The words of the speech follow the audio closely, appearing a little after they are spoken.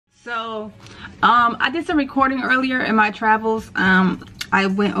So I did some recording earlier in my travels. I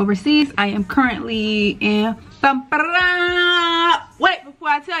went overseas. I am currently in wait, before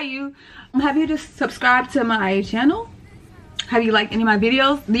I tell you, have you just subscribed to my channel? Have you liked any of my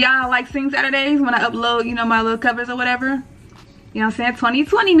videos? Do y'all like Sing Saturdays when I upload, you know, my little covers or whatever? You know what I'm saying?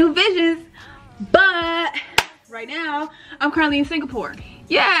 2020, new visions. But right now I'm currently in Singapore.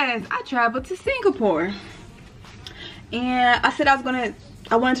 Yes, I traveled to Singapore, and I said I wanted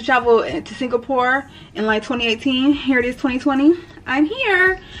to travel to Singapore in like 2018. Here it is, 2020. I'm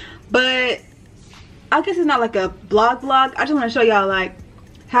here, but I guess it's not like a vlog. I just want to show y'all like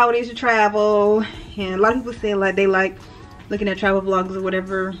how it is to travel. And a lot of people say like they like looking at travel vlogs or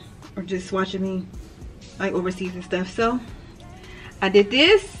whatever, or just watching me like overseas and stuff. So I did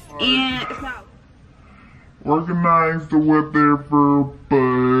this, and it's not organized or whatever,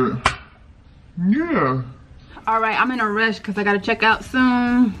 but yeah. Alright, I'm in a rush because I gotta check out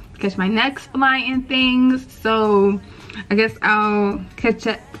soon, catch my next flight and things. So I guess I'll catch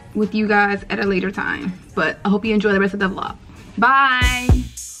up with you guys at a later time. But I hope you enjoy the rest of the vlog. Bye.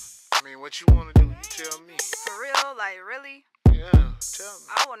 I mean, what you want to do, you tell me. For real? Like, really? Yeah, tell me.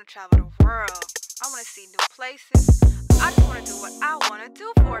 I want to travel the world. I want to see new places. I just want to do what I want to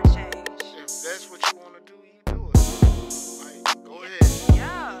do for a change. If that's what you want to do, you do it. Like, go ahead.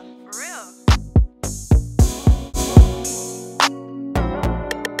 Yeah, for real.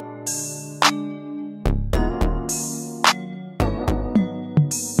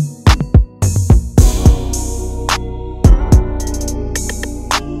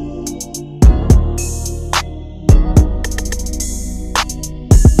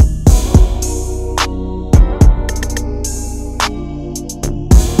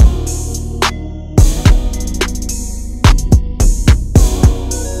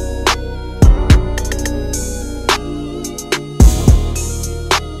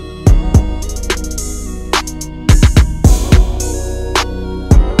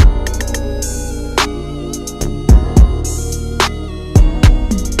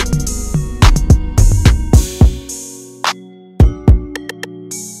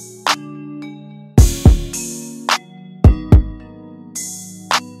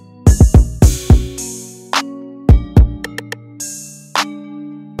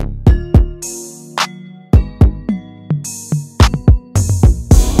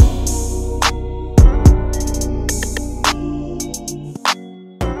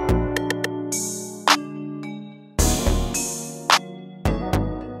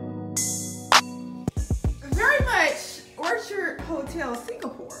 Hotel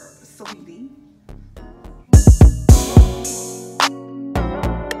Singapore, sweetie.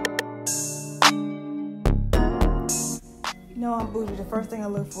 You know I'm bougie. The first thing I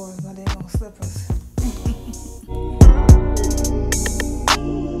look for is my dang slippers.